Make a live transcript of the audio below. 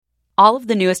All of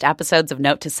the newest episodes of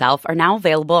Note to Self are now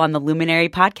available on the Luminary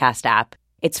podcast app.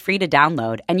 It's free to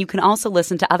download, and you can also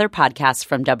listen to other podcasts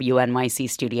from WNYC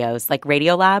Studios like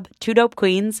Radiolab, Two Dope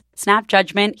Queens, Snap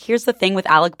Judgment, Here's the Thing with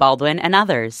Alec Baldwin, and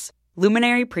others.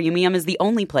 Luminary Premium is the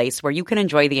only place where you can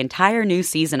enjoy the entire new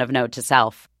season of Note to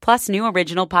Self, plus new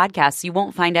original podcasts you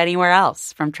won't find anywhere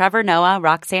else, from Trevor Noah,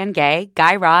 Roxanne Gay,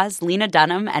 Guy Raz, Lena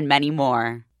Dunham, and many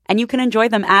more. And you can enjoy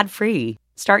them ad-free.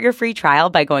 Start your free trial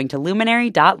by going to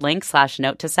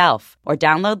luminary.link/note-to-self or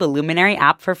download the Luminary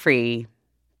app for free.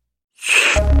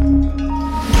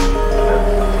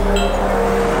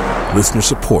 Listener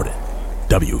supported.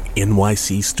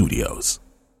 WNYC Studios.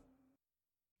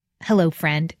 Hello,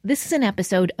 friend. This is an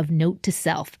episode of Note to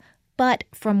Self, but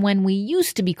from when we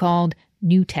used to be called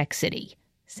New Tech City.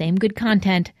 Same good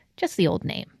content, just the old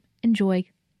name. Enjoy.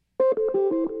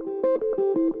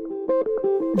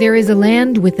 There is a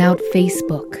land without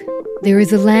Facebook. There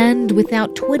is a land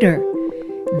without Twitter.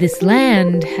 This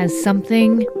land has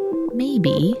something,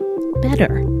 maybe,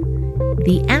 better.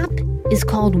 The app is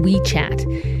called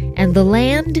WeChat, and the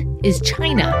land is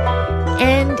China.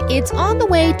 And it's on the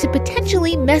way to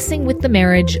potentially messing with the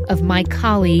marriage of my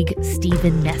colleague,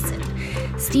 Stephen Nesson.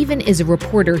 Stephen is a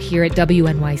reporter here at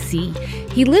WNYC.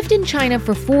 He lived in China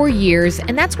for 4 years,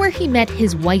 and that's where he met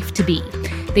his wife-to-be.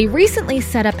 They recently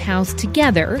set up house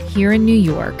together here in New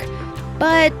York.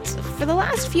 But for the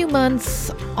last few months,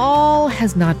 all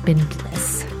has not been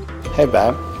bliss. Hey,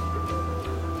 babe.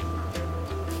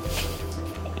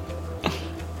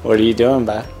 What are you doing,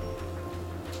 babe?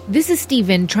 This is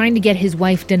Stephen trying to get his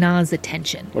wife Dana's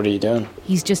attention. What are you doing?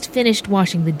 He's just finished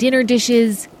washing the dinner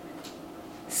dishes.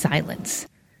 Silence.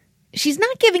 She's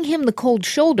not giving him the cold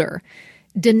shoulder.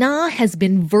 Dana has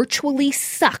been virtually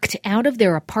sucked out of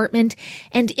their apartment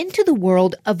and into the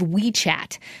world of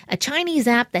WeChat, a Chinese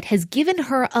app that has given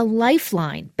her a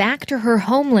lifeline back to her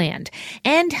homeland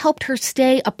and helped her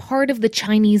stay a part of the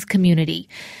Chinese community.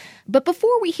 But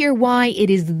before we hear why it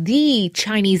is the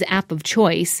Chinese app of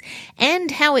choice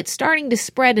and how it's starting to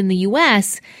spread in the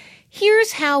U.S.,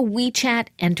 here's how WeChat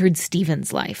entered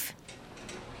Stephen's life.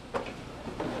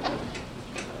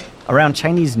 Around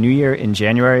Chinese New Year in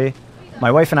January,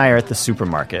 my wife and I are at the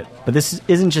supermarket. But this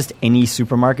isn't just any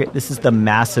supermarket. This is the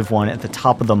massive one at the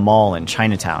top of the mall in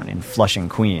Chinatown in Flushing,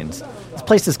 Queens. This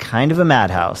place is kind of a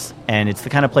madhouse, and it's the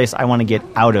kind of place I want to get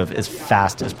out of as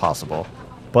fast as possible.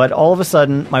 But all of a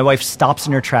sudden, my wife stops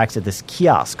in her tracks at this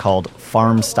kiosk called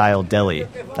Farm Style Deli.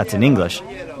 That's in English.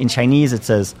 In Chinese, it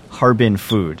says Harbin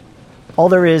Food. All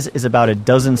there is about a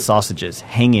dozen sausages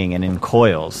hanging and in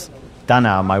coils.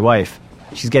 Dana, my wife,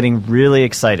 she's getting really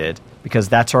excited because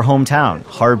that's her hometown,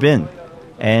 Harbin,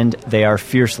 and they are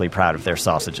fiercely proud of their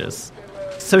sausages.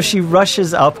 So she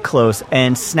rushes up close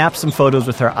and snaps some photos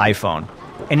with her iPhone.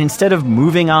 And instead of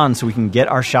moving on so we can get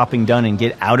our shopping done and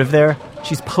get out of there,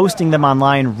 she's posting them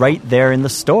online right there in the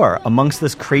store amongst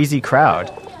this crazy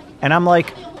crowd. And I'm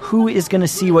like, who is going to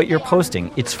see what you're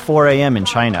posting? It's 4 a.m. in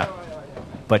China.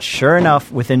 But sure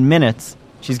enough, within minutes,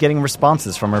 she's getting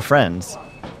responses from her friends.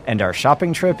 And our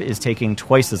shopping trip is taking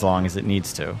twice as long as it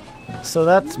needs to. So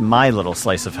that's my little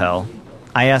slice of hell.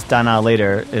 I asked Dana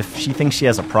later if she thinks she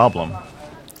has a problem.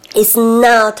 It's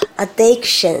not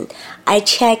addiction. I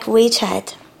check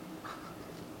WeChat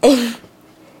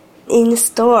in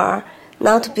store,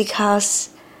 not because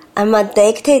I'm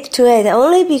addicted to it,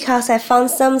 only because I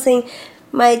found something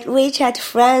my WeChat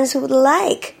friends would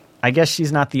like. I guess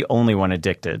she's not the only one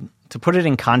addicted. To put it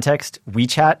in context,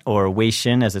 WeChat, or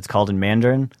Weixin as it's called in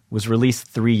Mandarin, was released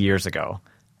 3 years ago.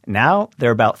 Now, there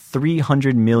are about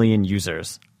 300 million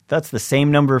users. That's the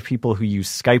same number of people who use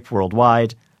Skype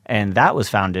worldwide, and that was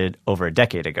founded over a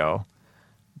decade ago.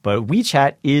 But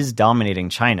WeChat is dominating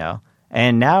China,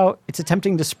 and now it's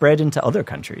attempting to spread into other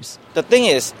countries. The thing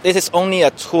is, this is only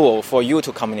a tool for you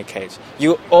to communicate.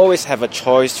 You always have a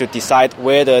choice to decide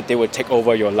whether they will take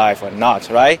over your life or not,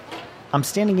 right? I'm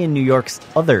standing in New York's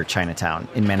other Chinatown,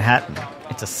 in Manhattan.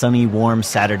 It's a sunny, warm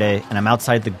Saturday, and I'm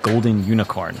outside the Golden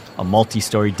Unicorn, a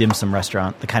multi-story dim sum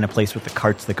restaurant, the kind of place with the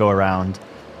carts that go around.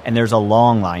 And there's a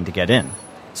long line to get in.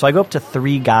 So I go up to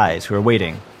 3 guys who are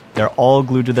waiting. They're all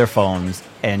glued to their phones,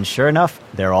 and sure enough,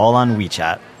 they're all on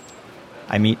WeChat.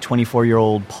 I meet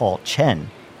 24-year-old Paul Chen.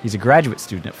 He's a graduate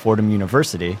student at Fordham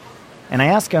University, and I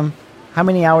ask him how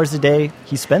many hours a day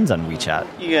he spends on WeChat.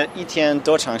 一天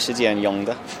多长时间用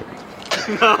的？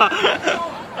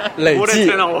累计 More than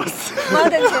 10 hours.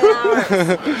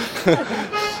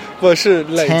 不是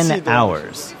累计 10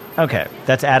 hours. Okay,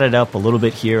 that's added up a little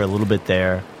bit here, a little bit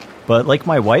there. But like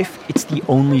my wife, it's the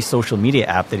only social media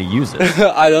app that he uses.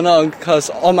 I don't know, because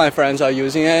all my friends are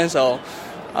using it, so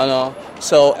I don't know.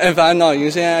 So if I'm not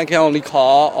using it, I can only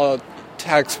call or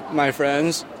text my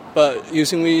friends, but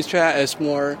using WeChat is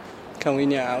more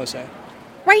convenient, I would say.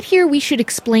 Right here, we should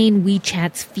explain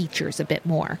WeChat's features a bit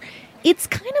more. It's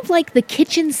kind of like the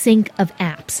kitchen sink of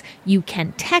apps. You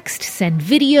can text, send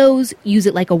videos, use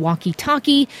it like a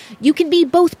walkie-talkie. You can be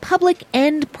both public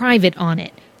and private on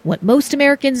it. What most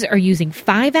Americans are using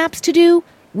 5 apps to do,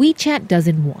 WeChat does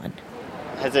in 1.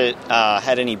 Has it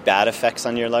had any bad effects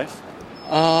on your life?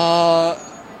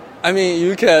 I mean,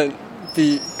 you can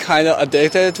be kind of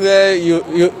addicted to it.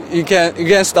 You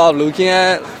can stop looking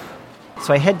at it.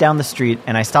 So I head down the street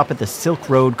and I stop at the Silk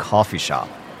Road coffee shop.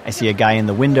 I see a guy in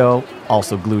the window,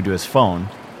 also glued to his phone.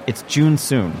 It's Jun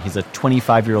Soon. He's a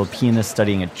 25-year-old pianist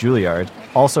studying at Juilliard,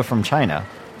 also from China.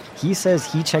 He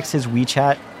says he checks his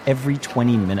WeChat every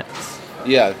 20 minutes.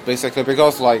 Yeah, basically,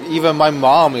 because like even my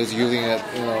mom is using it,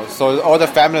 so all the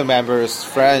family members,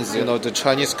 friends, the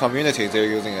Chinese community, they're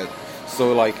using it.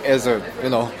 So like as a,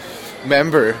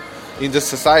 member in the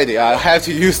society, I have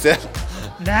to use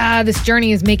that. This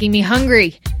journey is making me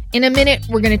hungry. In a minute,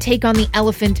 we're going to take on the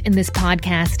elephant in this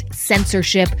podcast,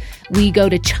 censorship. We go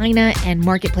to China and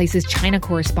Marketplace's China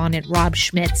correspondent Rob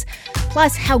Schmitz,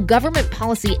 plus how government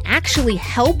policy actually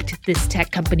helped this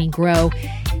tech company grow,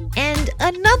 and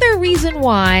another reason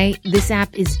why this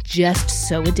app is just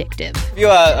so addictive. If you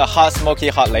are a hot, smoky,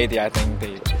 hot lady, I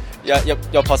think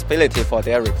your possibility for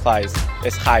their replies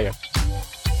is higher.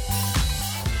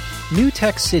 New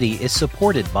Tech City is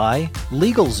supported by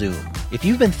LegalZoom. If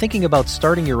you've been thinking about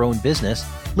starting your own business,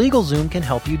 LegalZoom can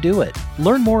help you do it.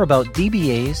 Learn more about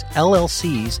DBAs,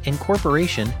 LLCs,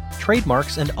 incorporation,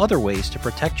 trademarks, and other ways to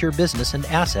protect your business and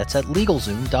assets at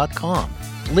LegalZoom.com.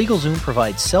 LegalZoom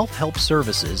provides self-help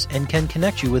services and can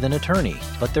connect you with an attorney,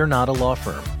 but they're not a law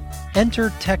firm.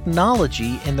 Enter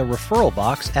technology in the referral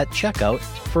box at checkout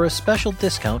for a special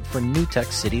discount for New Tech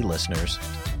City listeners.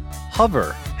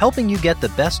 Hover, helping you get the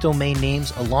best domain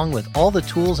names along with all the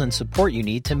tools and support you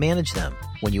need to manage them.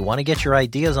 When you want to get your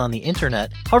ideas on the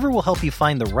internet, Hover will help you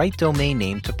find the right domain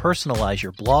name to personalize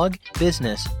your blog,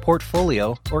 business,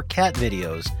 portfolio, or cat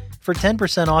videos. For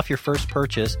 10% off your first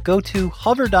purchase, go to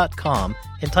hover.com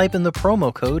and type in the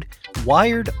promo code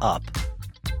WIREDUP.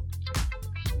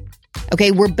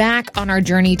 Okay, we're back on our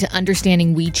journey to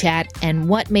understanding WeChat and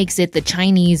what makes it the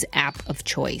Chinese app of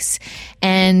choice.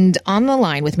 And on the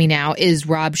line with me now is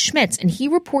Rob Schmitz, and he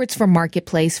reports for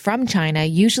Marketplace from China,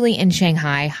 usually in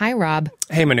Shanghai. Hi, Rob.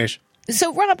 Hey, Manish.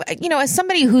 So, Rob, as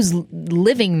somebody who's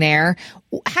living there,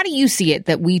 how do you see it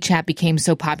that WeChat became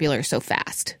so popular so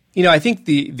fast? I think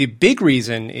the big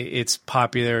reason it's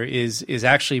popular is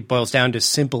actually boils down to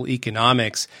simple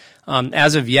economics.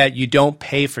 As of yet, you don't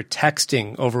pay for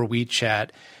texting over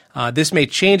WeChat. This may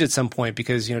change at some point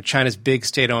because, China's big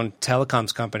state-owned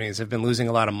telecoms companies have been losing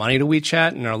a lot of money to WeChat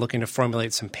and are looking to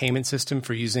formulate some payment system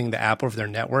for using the app over their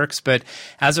networks. But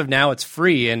as of now, it's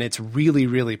free and it's really,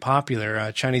 really popular.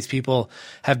 Chinese people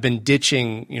have been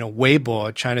ditching,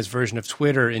 Weibo, China's version of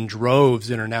Twitter, in droves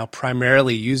and are now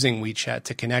primarily using WeChat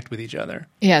to connect with each other.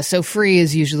 Yeah, so free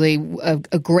is usually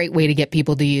a great way to get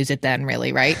people to use it then,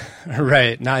 really, right?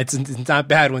 Right. No, it's not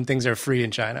bad when things are free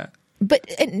in China. But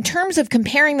in terms of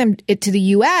comparing them to the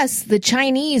U.S., the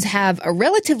Chinese have a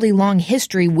relatively long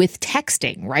history with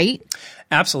texting, right?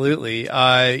 Absolutely.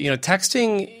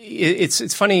 Texting.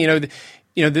 It's funny.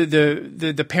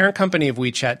 The parent company of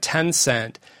WeChat,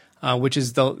 Tencent, which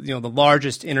is the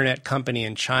largest internet company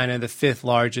in China, the 5th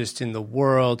largest in the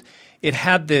world. It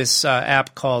had this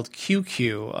app called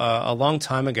QQ a long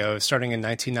time ago, starting in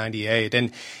 1998,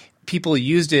 and people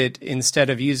used it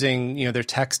instead of using, their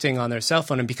texting on their cell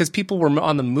phone. And because people were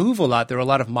on the move a lot, there were a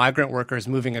lot of migrant workers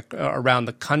moving around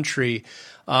the country.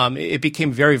 It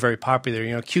became very, very popular.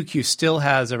 QQ still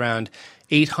has around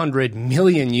 800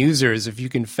 million users, if you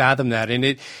can fathom that. And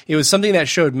it was something that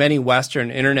showed many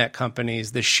Western internet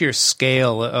companies the sheer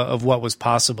scale of what was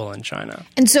possible in China.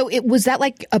 And so was that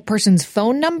like a person's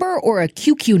phone number or a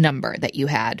QQ number that you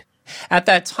had? At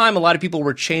that time, a lot of people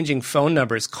were changing phone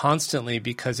numbers constantly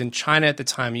because in China at the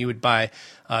time, you would buy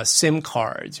SIM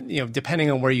cards. Depending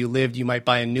on where you lived, you might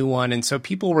buy a new one. And so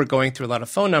people were going through a lot of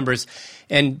phone numbers.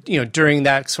 And, during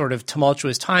that sort of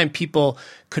tumultuous time, people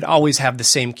could always have the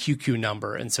same QQ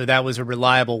number. And so that was a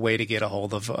reliable way to get a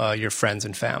hold of your friends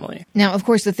and family. Now, of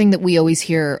course, the thing that we always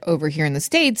hear over here in the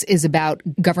States is about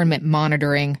government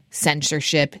monitoring,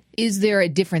 censorship. Is there a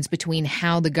difference between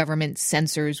how the government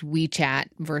censors WeChat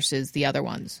versus the other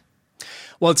ones?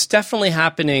 Well, it's definitely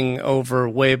happening over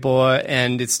Weibo,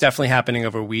 and it's definitely happening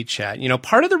over WeChat. You know,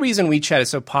 part of the reason WeChat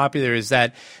is so popular is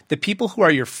that the people who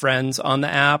are your friends on the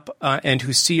app and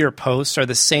who see your posts are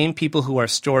the same people who are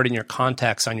stored in your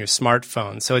contacts on your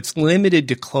smartphone. So it's limited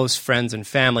to close friends and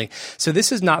family. So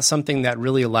this is not something that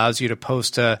really allows you to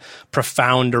post a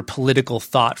profound or political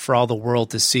thought for all the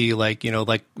world to see, like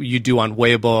you do on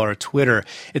Weibo or Twitter.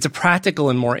 It's a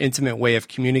practical and more intimate way of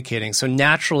communicating. So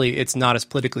naturally, it's not as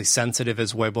politically sensitive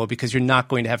as Weibo because you're not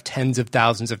going to have tens of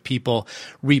thousands of people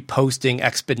reposting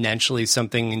exponentially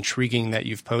something intriguing that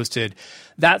you've posted.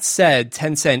 That said,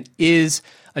 Tencent is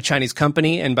a Chinese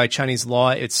company, and by Chinese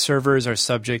law, its servers are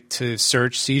subject to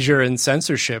search, seizure, and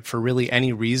censorship for really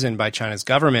any reason by China's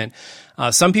government.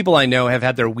 Some people I know have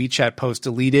had their WeChat posts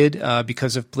deleted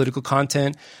because of political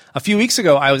content. A few weeks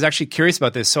ago, I was actually curious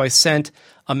about this, so I sent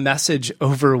a message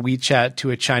over WeChat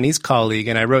to a Chinese colleague,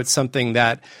 and I wrote something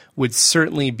that would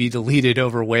certainly be deleted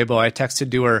over Weibo. I texted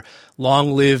to her,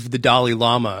 "Long live the Dalai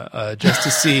Lama," just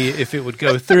to see if it would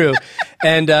go through.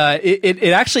 And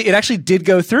it actually did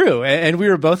go through, and we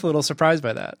were both a little surprised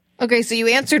by that. Okay, so you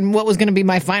answered what was going to be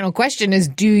my final question is,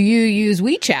 do you use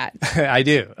WeChat? I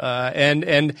do.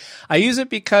 And I use it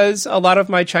because a lot of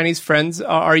my Chinese friends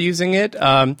are using it.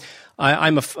 I'm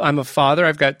a father.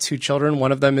 I've got 2 children.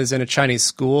 One of them is in a Chinese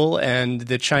school, and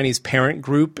the Chinese parent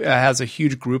group has a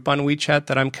huge group on WeChat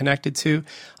that I'm connected to.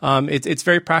 It's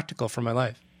very practical for my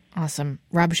life. Awesome.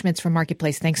 Rob Schmitz from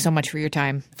Marketplace, thanks so much for your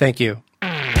time. Thank you.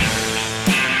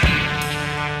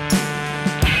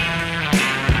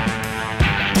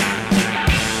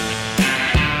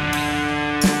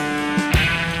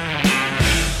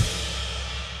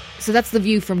 So that's the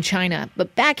view from China.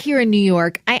 But back here in New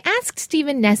York, I asked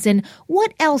Stephen Nesson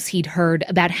what else he'd heard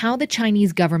about how the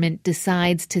Chinese government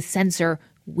decides to censor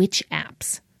which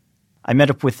apps. I met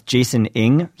up with Jason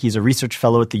Ng. He's a research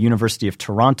fellow at the University of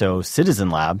Toronto Citizen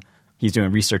Lab. He's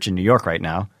doing research in New York right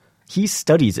now. He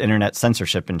studies internet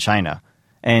censorship in China.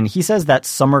 And he says that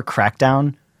summer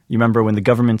crackdown, you remember when the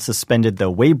government suspended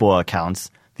the Weibo accounts,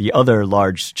 the other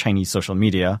large Chinese social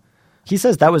media, he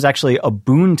says that was actually a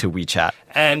boon to WeChat.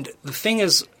 And the thing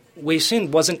is, Weixin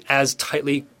wasn't as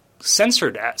tightly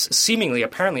censored, seemingly,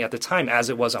 apparently at the time, as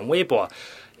it was on Weibo,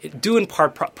 due in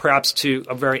part perhaps to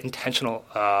a very intentional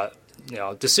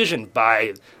decision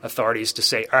by authorities to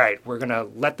say, all right, we're going to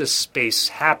let this space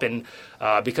happen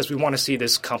because we want to see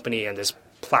this company and this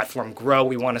platform grow.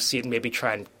 We want to see it maybe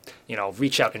try and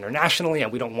reach out internationally,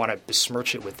 and we don't want to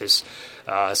besmirch it with this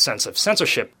sense of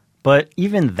censorship. But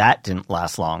even that didn't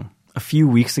last long. A few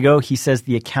weeks ago, he says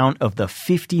the account of the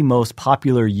 50 most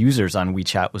popular users on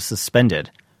WeChat was suspended.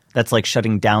 That's like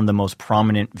shutting down the most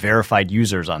prominent verified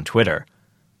users on Twitter.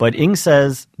 But Ng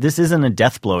says this isn't a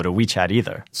death blow to WeChat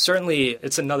either. Certainly,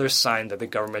 it's another sign that the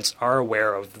governments are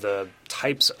aware of the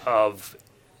types of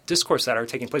discourse that are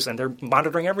taking place, and they're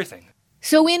monitoring everything.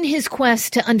 So in his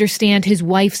quest to understand his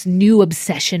wife's new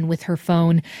obsession with her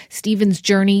phone, Stephen's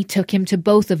journey took him to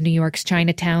both of New York's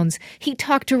Chinatowns. He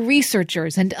talked to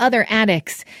researchers and other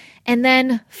addicts. And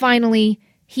then, finally,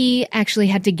 he actually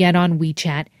had to get on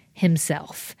WeChat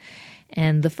himself.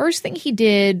 And the first thing he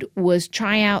did was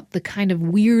try out the kind of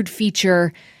weird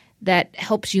feature that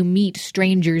helps you meet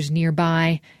strangers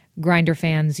nearby. Grindr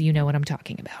fans, you know what I'm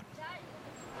talking about.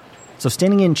 So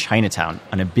standing in Chinatown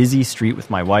on a busy street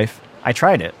with my wife, I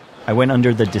tried it. I went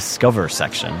under the Discover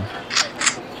section.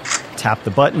 Tap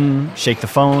the button, shake the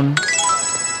phone.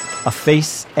 A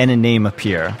face and a name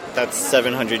appear. That's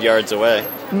 700 yards away.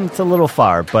 It's a little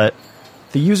far, but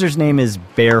the user's name is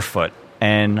Barefoot,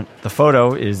 and the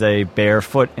photo is a bare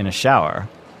foot in a shower.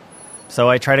 So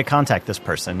I try to contact this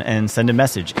person and send a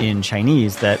message in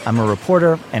Chinese that I'm a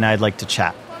reporter and I'd like to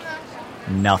chat.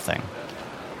 Nothing.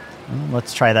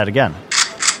 Let's try that again.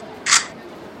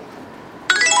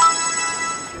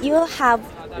 You have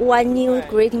one new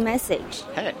greeting message.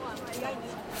 Hey.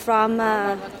 From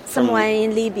someone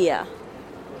in Libya.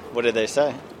 What did they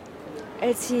say?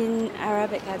 It's in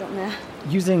Arabic, I don't know.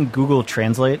 Using Google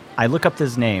Translate, I look up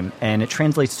this name, and it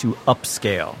translates to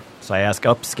upscale. So I ask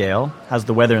upscale, how's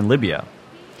the weather in Libya?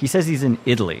 He says he's in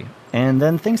Italy, and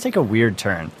then things take a weird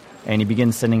turn, and he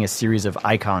begins sending a series of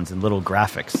icons and little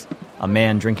graphics. A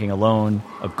man drinking alone,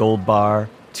 a gold bar,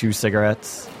 2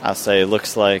 cigarettes. I'll say,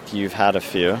 looks like you've had a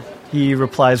few. He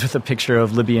replies with a picture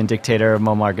of Libyan dictator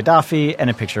Muammar Gaddafi and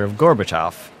a picture of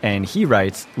Gorbachev. And he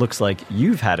writes, looks like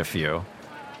you've had a few.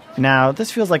 Now,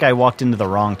 this feels like I walked into the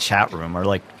wrong chat room, or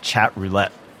like chat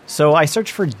roulette. So I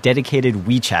search for dedicated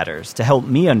WeChatters to help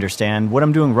me understand what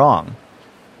I'm doing wrong.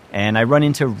 And I run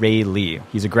into Ray Lee.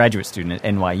 He's a graduate student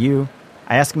at NYU.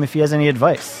 I ask him if he has any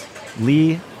advice.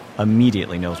 Lee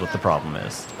immediately knows what the problem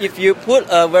is. If you put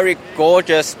a very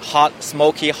gorgeous, hot,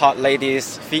 smoky, hot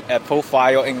lady's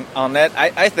profile on it,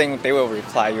 I think they will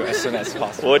reply you as soon as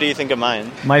possible. What do you think of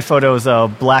mine? My photo is a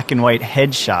black and white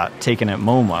headshot taken at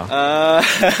MoMA.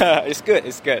 It's good.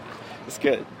 It's good.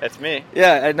 That's me.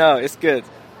 Yeah, I know. It's good.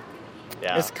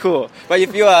 Yeah. It's cool. But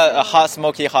if you are a hot,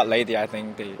 smoky, hot lady, I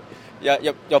think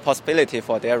your possibility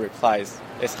for their replies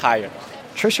is higher.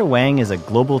 Trisha Wang is a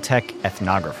global tech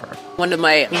ethnographer. One of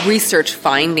my research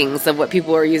findings of what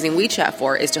people are using WeChat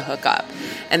for is to hook up.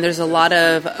 And there's a lot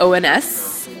of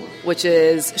ONS, which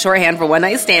is shorthand for one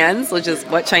night stands, which is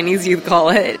what Chinese youth call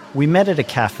it. We met at a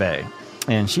cafe,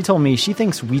 and she told me she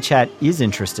thinks WeChat is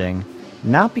interesting,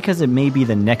 not because it may be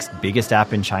the next biggest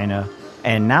app in China,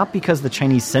 and not because the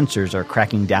Chinese censors are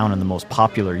cracking down on the most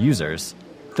popular users.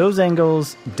 Those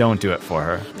angles don't do it for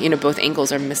her. Both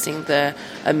angles are missing the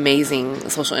amazing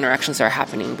social interactions that are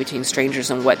happening between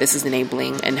strangers and what this is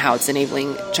enabling and how it's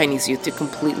enabling Chinese youth to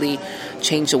completely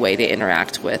change the way they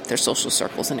interact with their social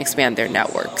circles and expand their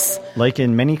networks. Like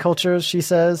in many cultures, she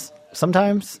says,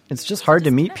 sometimes it's just hard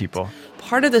to meet people.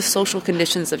 Part of the social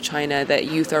conditions of China that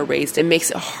youth are raised in makes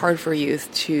it hard for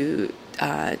youth to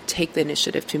take the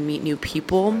initiative to meet new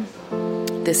people.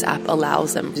 This app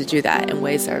allows them to do that in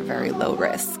ways that are very low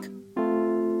risk.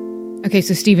 Okay,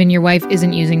 so Stephen, your wife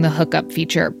isn't using the hookup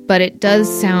feature, but it does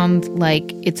sound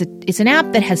like it's an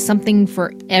app that has something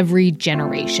for every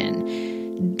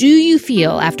generation. Do you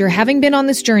feel, after having been on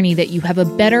this journey, that you have a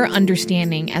better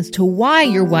understanding as to why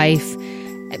your wife,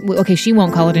 okay, she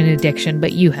won't call it an addiction,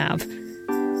 but you have?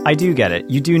 I do get it.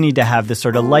 You do need to have this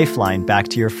sort of lifeline back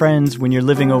to your friends when you're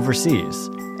living overseas.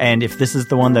 And if this is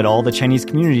the one that all the Chinese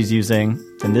community is using,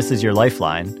 then this is your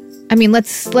lifeline. I mean,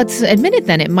 let's admit it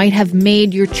then. It might have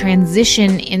made your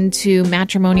transition into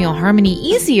matrimonial harmony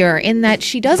easier in that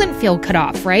she doesn't feel cut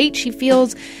off, right? She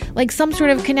feels like some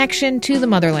sort of connection to the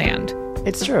motherland.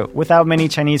 It's true. Without many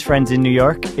Chinese friends in New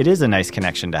York, it is a nice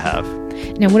connection to have.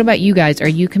 Now, what about you guys? Are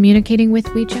you communicating with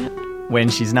WeChat? When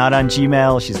she's not on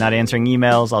Gmail, she's not answering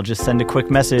emails, I'll just send a quick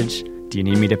message. Do you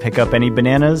need me to pick up any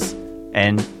bananas?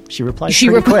 And she replies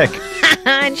pretty quick.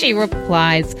 And she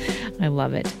replies. I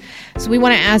love it. So we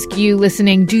want to ask you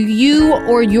listening, do you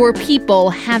or your people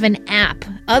have an app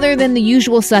other than the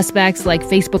usual suspects like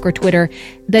Facebook or Twitter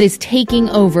that is taking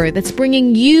over, that's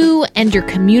bringing you and your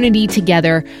community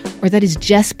together, or that is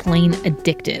just plain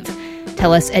addictive?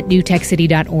 Tell us at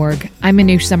newtechcity.org. I'm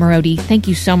Manoush Zomorodi. Thank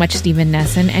you so much, Stephen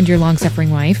Nesson, and your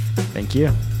long-suffering wife. Thank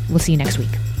you. We'll see you next week.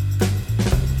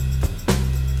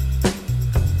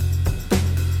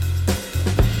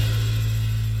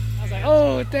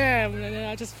 Oh, damn. And then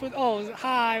I just put,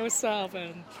 hi, what's up?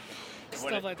 And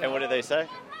stuff like that. And what did they say?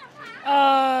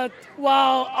 Well,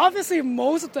 obviously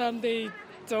most of them, they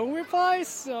don't reply,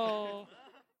 so...